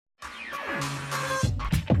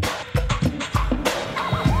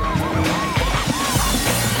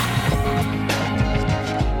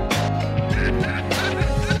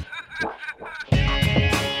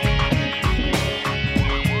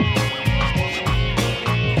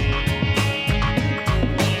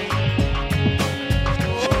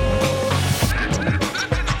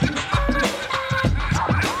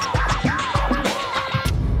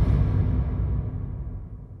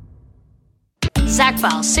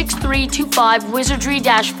profile 6325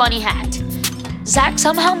 Wizardry-Funny Hat. Zack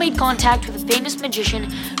somehow made contact with a famous magician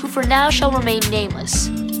who for now shall remain nameless.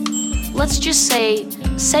 Let's just say,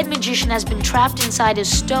 said magician has been trapped inside a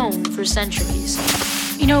stone for centuries.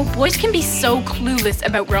 You know, boys can be so clueless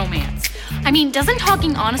about romance. I mean, doesn't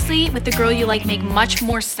talking honestly with the girl you like make much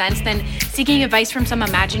more sense than seeking advice from some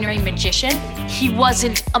imaginary magician? He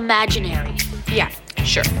wasn't imaginary. Yeah,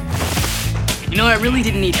 sure. You know, I really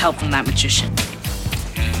didn't need help from that magician.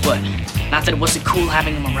 But, not that it wasn't cool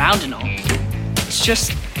having him around and all. It's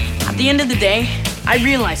just, at the end of the day, I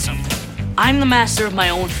realized something. I'm the master of my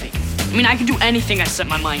own fate. I mean, I can do anything I set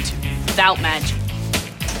my mind to, without magic.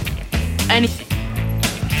 Anything.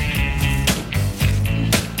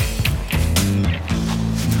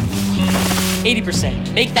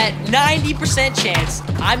 %. Make that 90% chance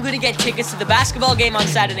I'm gonna get tickets to the basketball game on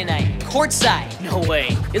Saturday night. Courtside. No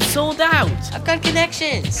way. It's sold out. I've got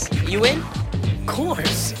connections. You in? Of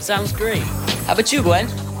course. Sounds great. How about you, Gwen?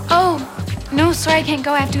 Oh, no, sorry, I can't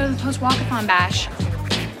go. I have to go to the post-walkathon bash.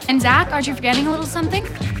 And Zack, aren't you forgetting a little something?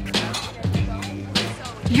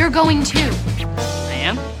 You're going too. I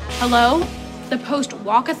am? Hello? The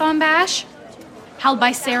post-walkathon bash? Held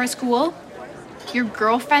by Sarah's school? Your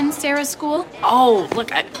girlfriend, Sarah's school? Oh,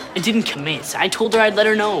 look, I didn't commit. I told her I'd let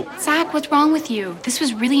her know. Zack, what's wrong with you? This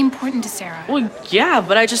was really important to Sarah. Well, yeah,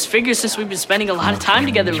 but I just figured since we've been spending a lot of time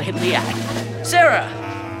together lately, Sarah!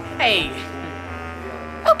 Hey.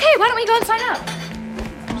 Okay, why don't we go and sign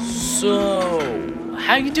up? So,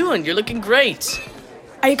 how you doing? You're looking great.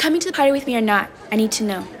 Are you coming to the party with me or not? I need to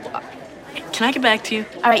know. Can I get back to you?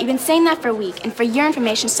 All right, you've been saying that for a week, and for your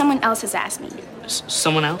information, someone else has asked me.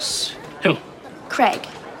 Someone else? Who? Craig.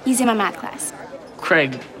 He's in my math class.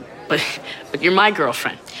 Craig, but you're my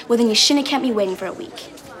girlfriend. Well, then you shouldn't have kept me waiting for a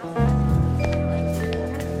week.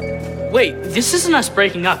 Wait, this isn't us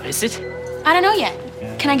breaking up, is it? I don't know yet.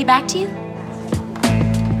 Can I get back to you?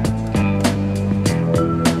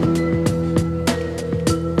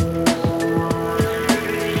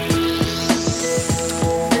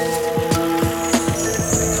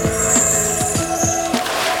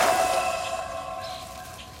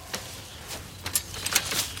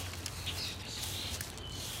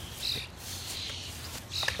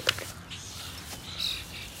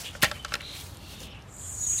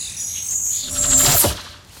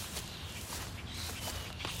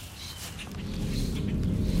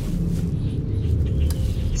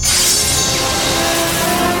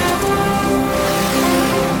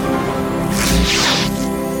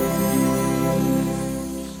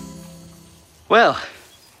 Well,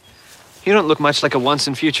 you don't look much like a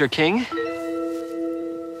once-and-future king.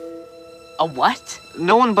 A what?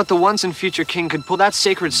 No one but the once-and-future king could pull that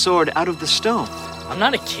sacred sword out of the stone. I'm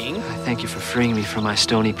not a king. I thank you for freeing me from my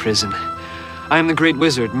stony prison. I am the great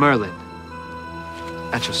wizard, Merlin.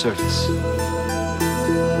 At your service.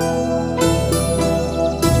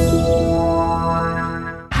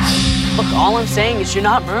 Look, all I'm saying is you're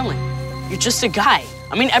not Merlin. You're just a guy.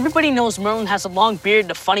 I mean, everybody knows Merlin has a long beard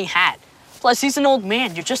and a funny hat. Plus, he's an old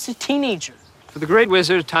man. You're just a teenager. For the great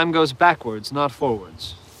wizard, time goes backwards, not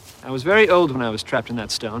forwards. I was very old when I was trapped in that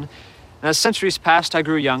stone. And as centuries passed, I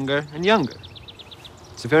grew younger and younger.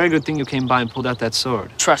 It's a very good thing you came by and pulled out that sword.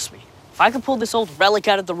 Trust me. If I could pull this old relic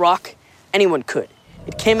out of the rock, anyone could.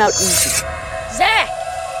 It came out easy. Zack!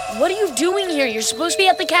 What are you doing here? You're supposed to be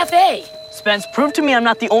at the cafe. Spence, prove to me I'm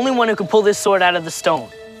not the only one who can pull this sword out of the stone.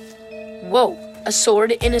 Whoa, a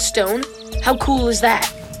sword in a stone? How cool is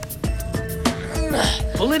that?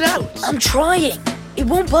 Pull it out. I'm trying. It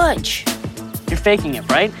won't budge. You're faking it,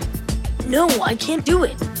 right? No, I can't do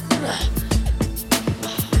it.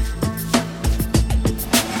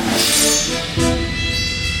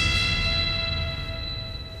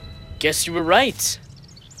 Guess you were right.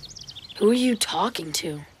 Who are you talking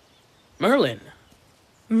to? Merlin.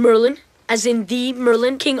 Merlin? As in the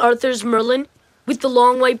Merlin? King Arthur's Merlin? With the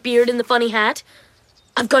long white beard and the funny hat?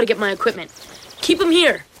 I've got to get my equipment. Keep him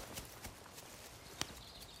here.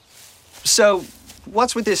 So,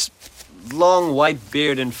 what's with this long white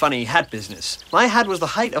beard and funny hat business? My hat was the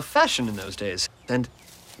height of fashion in those days. And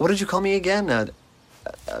what did you call me again? A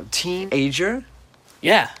teenager?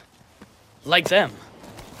 Yeah, like them.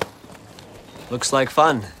 Looks like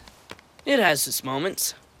fun. It has its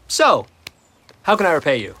moments. So, how can I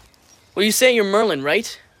repay you? Well, you say you're Merlin,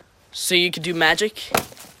 right? So you can do magic?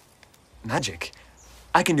 Magic?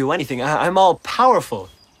 I can do anything. I'm all powerful.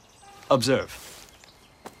 Observe.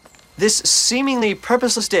 This seemingly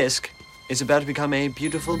purposeless disc is about to become a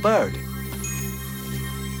beautiful bird.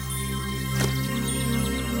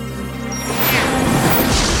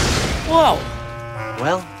 Whoa!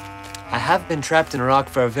 Well, I have been trapped in a rock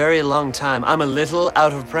for a very long time. I'm a little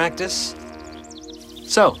out of practice.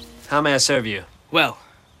 So, how may I serve you? Well,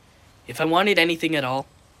 if I wanted anything at all,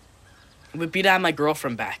 it would be to have my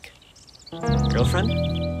girlfriend back. Girlfriend?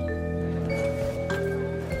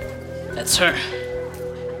 That's her.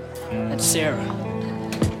 That's Sarah.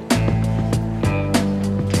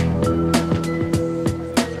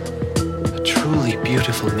 A truly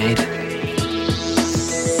beautiful maiden.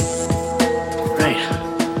 Right.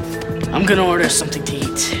 I'm gonna order something to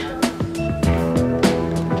eat.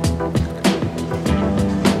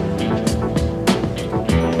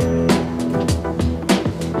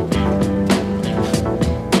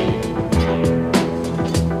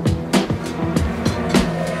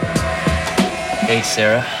 Hey,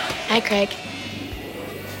 Sarah. Hi, Craig.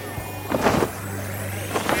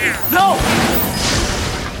 No!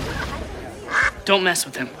 Don't mess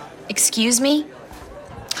with him. Excuse me?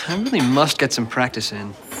 I really must get some practice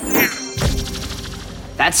in.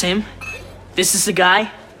 That's him. This is the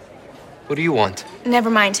guy. What do you want?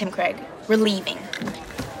 Never mind him, Craig. We're leaving.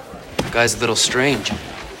 The guy's a little strange.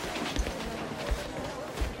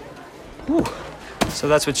 Ooh. So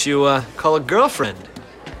that's what you call a girlfriend?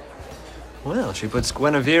 Well, she puts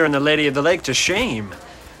Guinevere and the Lady of the Lake to shame.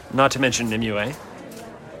 Not to mention Nimue.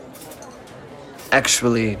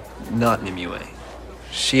 Actually, not Nimue.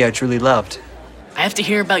 She I truly loved. I have to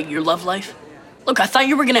hear about your love life? Look, I thought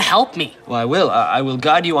you were gonna help me. Well, I will. I will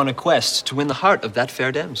guide you on a quest to win the heart of that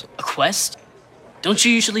fair damsel. A quest? Don't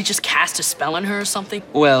you usually just cast a spell on her or something?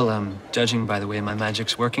 Well, judging by the way my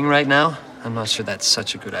magic's working right now, I'm not sure that's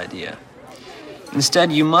such a good idea.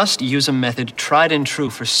 Instead, you must use a method tried and true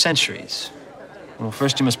for centuries. Well,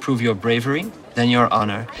 first you must prove your bravery, then your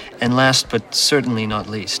honor, and last but certainly not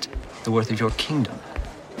least, the worth of your kingdom.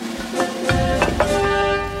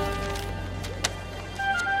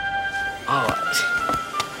 Oh,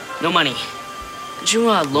 no money. Could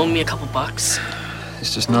you loan me a couple bucks?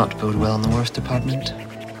 This does not bode well in the worth department.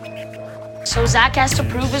 So Zack has to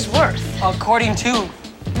prove his worth. According to...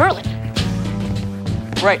 Merlin.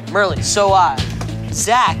 Right, Merlin. So,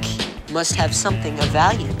 Zack must have something of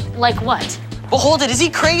value. Like what? But hold it, is he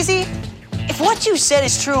crazy? If what you said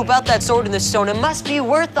is true about that sword in the stone, it must be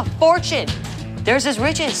worth a fortune. There's his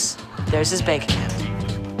riches. There's his bank account.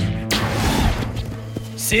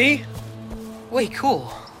 See? Wait, cool.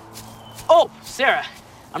 Oh, Sarah,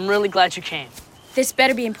 I'm really glad you came. This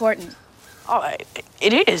better be important. Oh,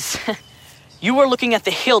 it is. You were looking at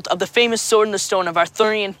the hilt of the famous sword in the stone of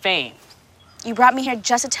Arthurian fame. You brought me here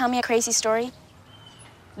just to tell me a crazy story?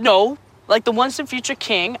 No, like the once and future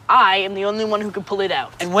king, I am the only one who can pull it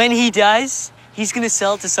out. And when he does, he's gonna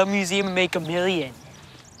sell it to some museum and make $1 million.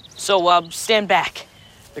 So, stand back.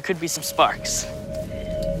 There could be some sparks.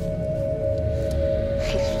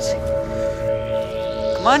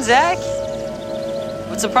 Come on, Zack.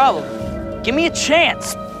 What's the problem? Give me a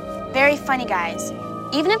chance. Very funny, guys.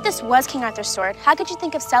 Even if this was King Arthur's sword, how could you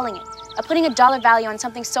think of selling it? Of putting a dollar value on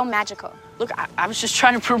something so magical? Look, I was just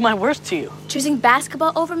trying to prove my worth to you. Choosing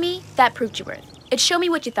basketball over me, that proved your worth. It showed me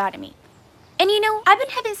what you thought of me. And you know, I've been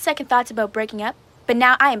having second thoughts about breaking up, but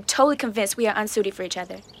now I am totally convinced we are unsuited for each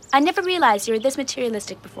other. I never realized you were this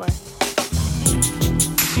materialistic before.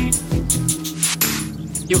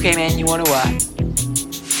 You okay, man? You wanna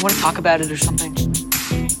talk about it or something?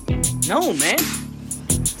 No, man.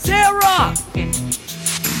 Sarah!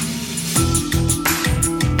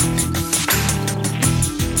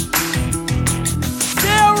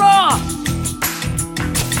 Sarah!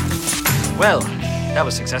 Well, that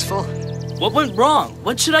was successful. What went wrong?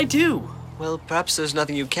 What should I do? Well, perhaps there's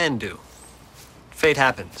nothing you can do. Fate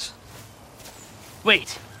happens.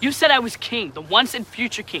 Wait, you said I was king, the once and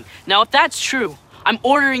future king. Now, if that's true, I'm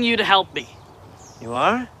ordering you to help me. You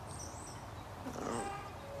are?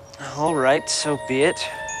 All right, so be it.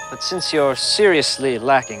 But since you're seriously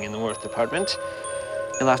lacking in the worth department,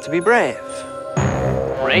 you'll have to be brave.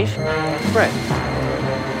 Brave? Brave.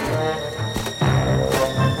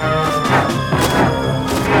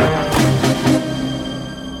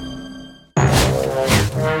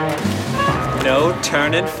 No,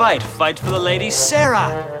 turn and fight. Fight for the lady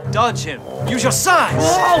Sarah. Dodge him. Use your size.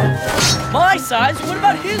 Whoa! My size? What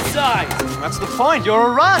about his size? That's the point.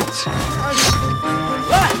 You're a runt.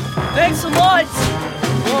 Ah, thanks a lot.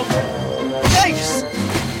 Whoa. Thanks.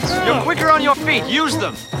 You're quicker on your feet. Use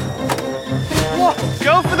them. Whoa.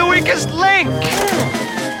 Go for the weakest link.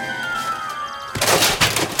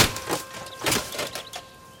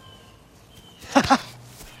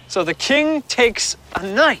 So the king takes a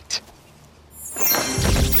knight.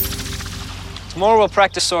 Tomorrow we'll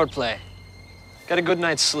practice swordplay. Get a good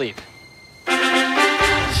night's sleep.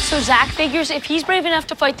 So Zack figures if he's brave enough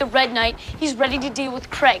to fight the Red Knight, he's ready to deal with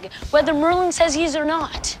Craig, whether Merlin says he is or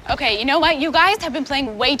not. Okay, you know what? You guys have been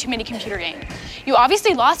playing way too many computer games. You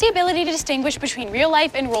obviously lost the ability to distinguish between real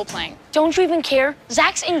life and role-playing. Don't you even care?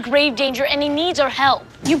 Zack's in grave danger and he needs our help.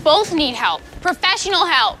 You both need help. Professional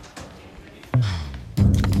help.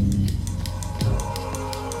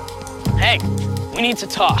 Hey, we need to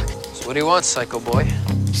talk. So what do you want, psycho boy?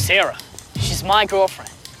 Sarah, she's my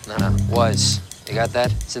girlfriend. No, was. You got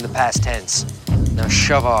that? It's in the past tense. Now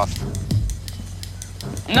shove off.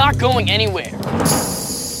 I'm not going anywhere.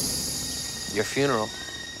 Your funeral.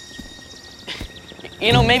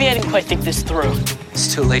 You know, maybe I didn't quite think this through.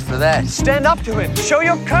 It's too late for that. Stand up to him. Show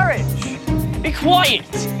your courage. Be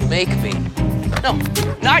quiet. Make me. No,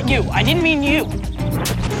 not you. I didn't mean you.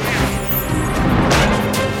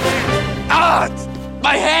 Ah!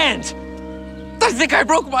 My hand! I think I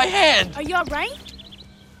broke my hand! Are you all right?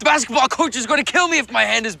 The basketball coach is going to kill me if my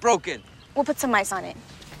hand is broken. We'll put some ice on it.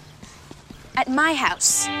 At my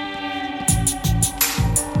house.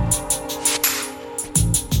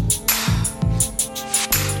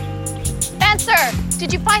 Spencer,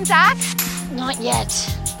 did you find Zack? Not yet.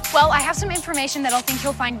 Well, I have some information that I think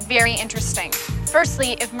you'll find very interesting.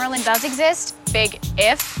 Firstly, if Merlin does exist, big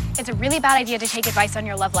if, it's a really bad idea to take advice on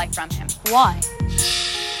your love life from him. Why?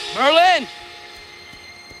 Merlin!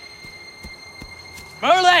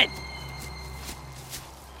 Merlin!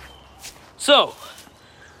 So,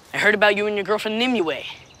 I heard about you and your girlfriend Nimue.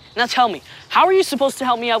 Now tell me, how are you supposed to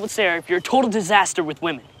help me out with Sarah if you're a total disaster with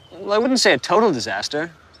women? Well, I wouldn't say a total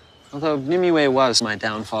disaster, although Nimue was my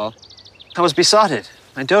downfall. I was besotted.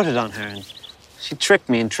 I doted on her, and she tricked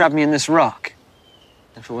me and trapped me in this rock.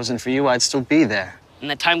 If it wasn't for you, I'd still be there. And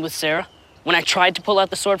that time with Sarah, when I tried to pull out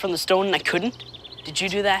the sword from the stone and I couldn't? Did you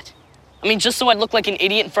do that? I mean, just so I'd look like an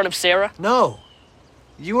idiot in front of Sarah? No.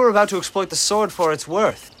 You were about to exploit the sword for its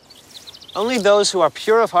worth. Only those who are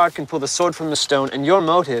pure of heart can pull the sword from the stone, and your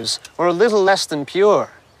motives were a little less than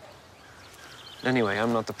pure. Anyway,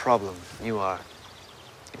 I'm not the problem. You are.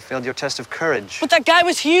 You failed your test of courage. But that guy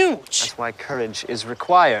was huge! That's why courage is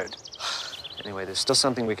required. Anyway, there's still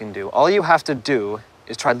something we can do. All you have to do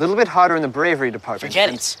is try a little bit harder in the bravery department.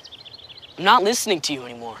 Forget it. I'm not listening to you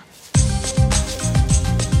anymore.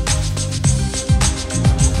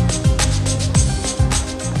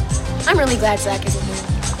 I'm really glad Zack isn't here.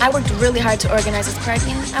 I worked really hard to organize this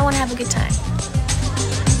party, and I want to have a good time.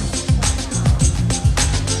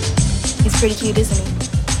 He's pretty cute, isn't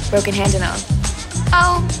he? Broken hand and all.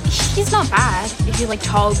 Oh, he's not bad if you like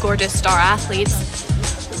tall, gorgeous star athletes.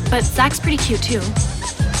 But Zack's pretty cute too.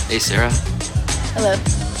 Hey, Sarah. Hello.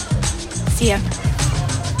 See ya.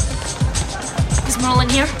 Is Merlin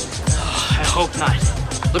here? I hope not.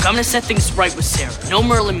 Look, I'm gonna set things right with Sarah. No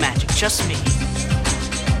Merlin magic, just me.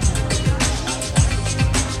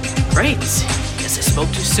 Great. Guess I spoke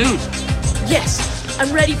too soon. Yes,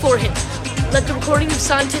 I'm ready for him. Let the recording of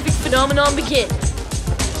scientific phenomenon begin.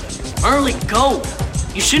 Merlin, go.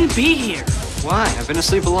 You shouldn't be here. Why? I've been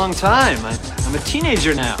asleep a long time. I'm a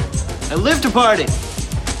teenager now. I live to party.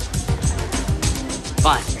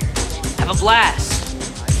 Fine. Have a blast.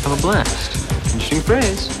 Have a blast. Interesting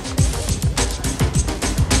phrase.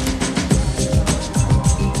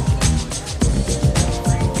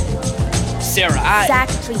 Sarah, Zack,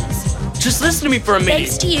 please. Just listen to me for a minute.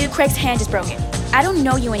 Thanks to you, Craig's hand is broken. I don't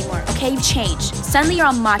know you anymore, okay? You've changed. Suddenly you're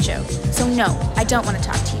all macho. So no, I don't want to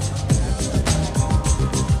talk to you.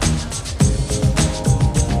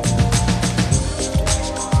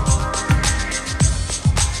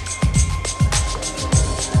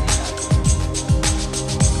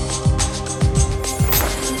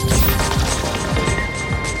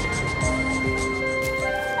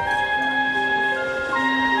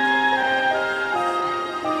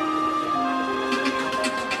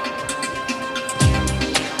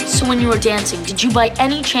 So when you were dancing, did you by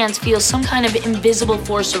any chance feel some kind of invisible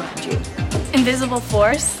force around you? Invisible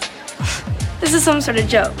force? This is some sort of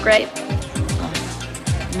joke, right?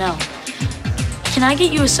 No. Can I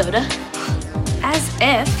get you a soda? As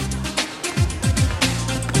if.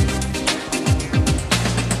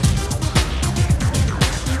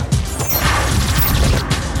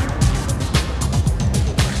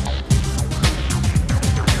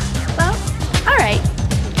 Well, all right.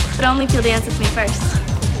 But only if you'll dance with me first.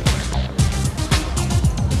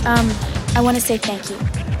 I want to say thank you.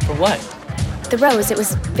 For what? The rose, it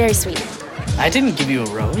was very sweet. I didn't give you a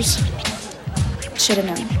rose. Should have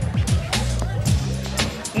known.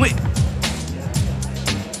 Wait.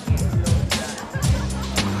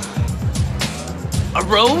 A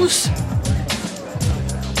rose?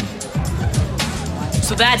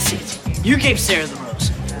 So that's it. You gave Sarah the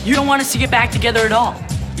rose. You don't want us to get back together at all.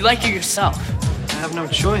 You like her yourself. I have no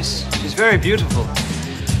choice. She's very beautiful.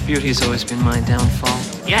 Beauty has always been my downfall.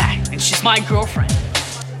 Yeah, and she's my girlfriend.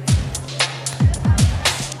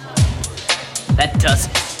 That does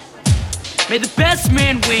it. May the best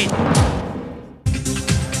man win.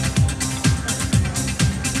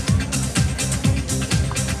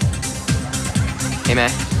 Hey,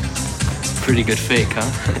 man. Pretty good fake, huh?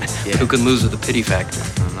 Yeah. Who could lose with the pity factor? I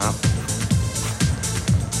don't know.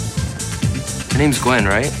 Her name's Gwen,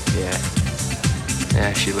 right? Yeah.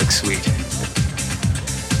 Yeah, she looks sweet.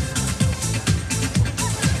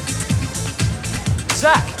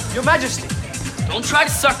 Zack, Your Majesty! Don't try to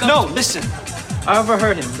suck up. No, listen. I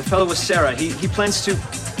overheard him. The fellow was Sarah. He plans to...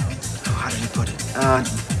 Oh, how did he put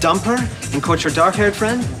it? Dump her and court your dark-haired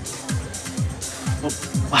friend? Well,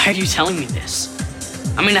 why are you telling me this?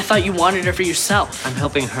 I mean, I thought you wanted her for yourself. I'm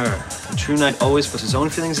helping her. A true knight always puts his own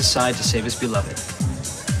feelings aside to save his beloved.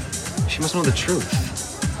 She must know the truth.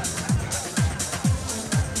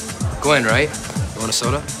 Gwen, right? You want a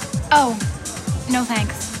soda? Oh, no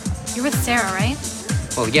thanks. You're with Sarah, right?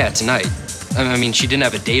 Well, yeah, tonight. I mean, she didn't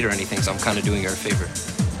have a date or anything, so I'm kind of doing her a favor.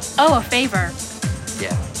 Oh, a favor.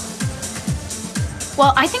 Yeah.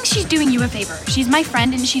 Well, I think she's doing you a favor. She's my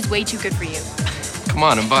friend and she's way too good for you. Come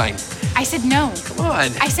on, I'm buying. I said no. Come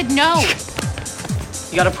on. I said no.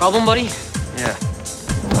 You got a problem, buddy? Yeah.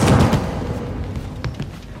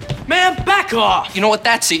 Man, back off! You know what?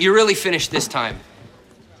 That's it. You're really finished this time.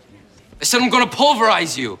 I said I'm gonna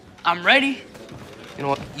pulverize you. I'm ready. You know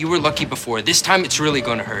what? You were lucky before. This time it's really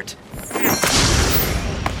gonna hurt.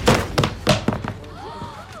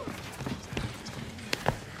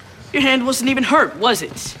 Your hand wasn't even hurt, was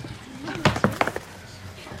it?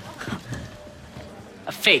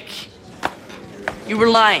 A fake. You were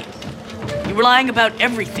lying. You were lying about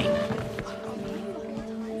everything.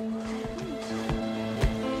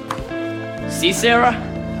 See, Sarah?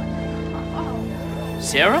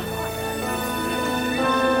 Sarah?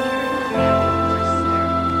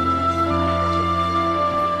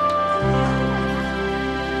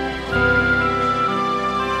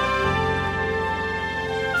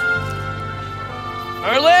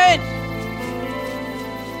 Merlin!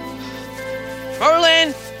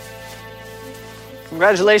 Merlin!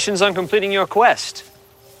 Congratulations on completing your quest.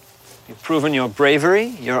 You've proven your bravery,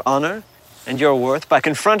 your honor, and your worth by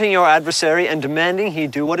confronting your adversary and demanding he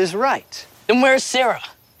do what is right. Then where's Sarah?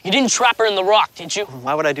 You didn't trap her in the rock, did you?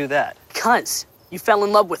 Why would I do that? Because you fell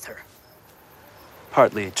in love with her.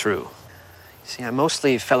 Partly true. You see, I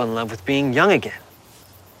mostly fell in love with being young again.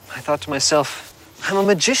 I thought to myself, I'm a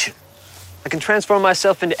magician. I can transform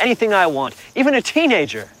myself into anything I want, even a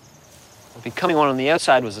teenager. Well, becoming one on the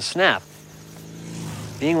outside was a snap.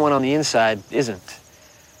 Being one on the inside isn't.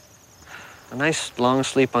 A nice long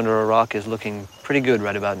sleep under a rock is looking pretty good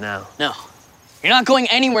right about now. No. You're not going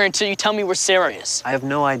anywhere until you tell me where Sarah is. I have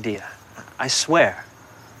no idea. I swear.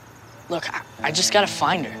 Look, I just gotta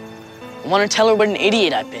find her. I want to tell her what an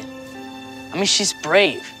idiot I've been. I mean, she's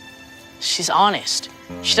brave. She's honest.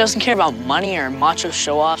 She doesn't care about money or macho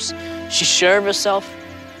show-offs. She's sure of herself.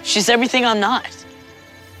 She's everything I'm not.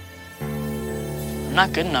 I'm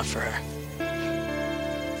not good enough for her.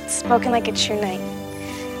 Spoken like a true knight.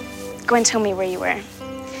 Gwen told me where you were.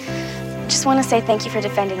 Just want to say thank you for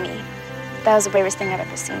defending me. That was the bravest thing I've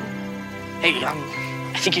ever seen. Hey,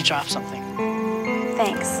 I think you dropped something.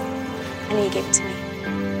 Thanks. I knew you gave it to me.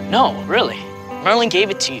 No, really. Merlin gave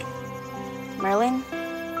it to you. Merlin?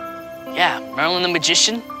 Yeah, Merlin the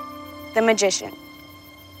magician. The magician.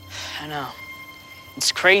 I know.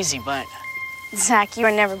 It's crazy, but... Zack, you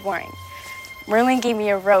are never boring. Merlin gave me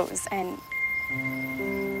a rose, and...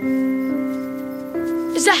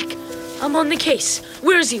 Zack, I'm on the case.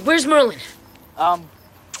 Where is he? Where's Merlin?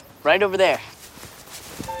 Right over there.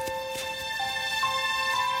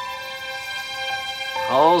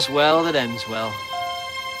 All's well that ends well.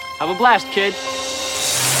 Have a blast, kid.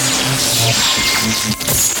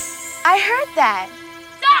 I heard that.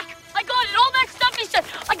 Zack, I got it. All that stuff he said.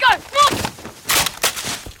 I got it. Look!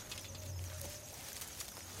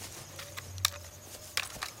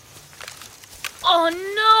 Oh,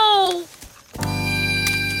 no!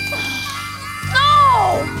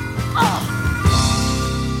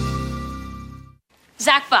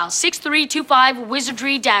 Zack file 6325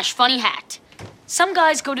 wizardry-funny hat. Some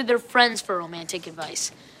guys go to their friends for romantic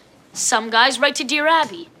advice. Some guys write to Dear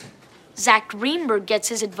Abby. Zack Greenberg gets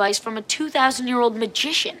his advice from a 2,000-year-old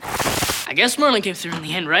magician. I guess Merlin came through in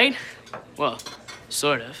the end, right? Well,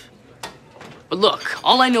 sort of. But look,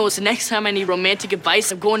 all I know is the next time I need romantic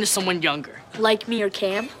advice, I'm going to someone younger. Like me or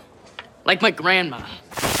Cam? Like my grandma.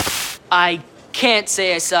 I can't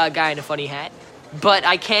say I saw a guy in a funny hat. But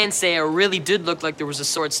I can say it really did look like there was a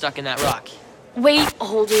sword stuck in that rock. Wait,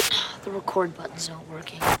 hold it. The record button's not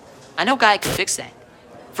working. I know a guy could fix that.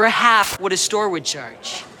 For half what a store would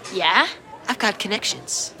charge. Yeah? I've got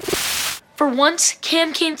connections. For once,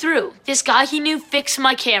 Cam came through. This guy he knew fixed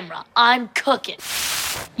my camera. I'm cooking.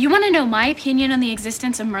 You want to know my opinion on the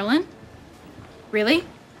existence of Merlin? Really?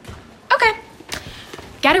 Okay.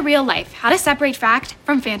 Get a Real Life, How to Separate Fact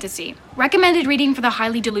from Fantasy. Recommended reading for the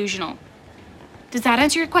highly delusional. Does that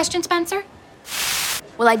answer your question, Spencer?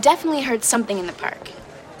 Well, I definitely heard something in the park.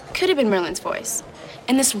 Could have been Merlin's voice.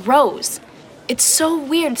 And this rose, it's so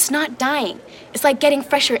weird, it's not dying. It's like getting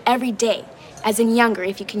fresher every day, as in younger,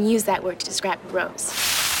 if you can use that word to describe a rose.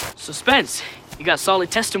 Suspense. You got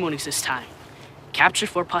solid testimonies this time. Captured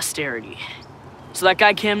for posterity. So that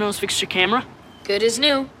guy Cam knows fixed your camera? Good as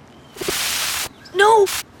new. No!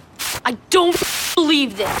 I don't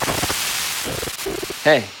believe this.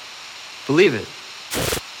 Hey, believe it.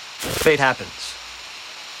 Fate happens.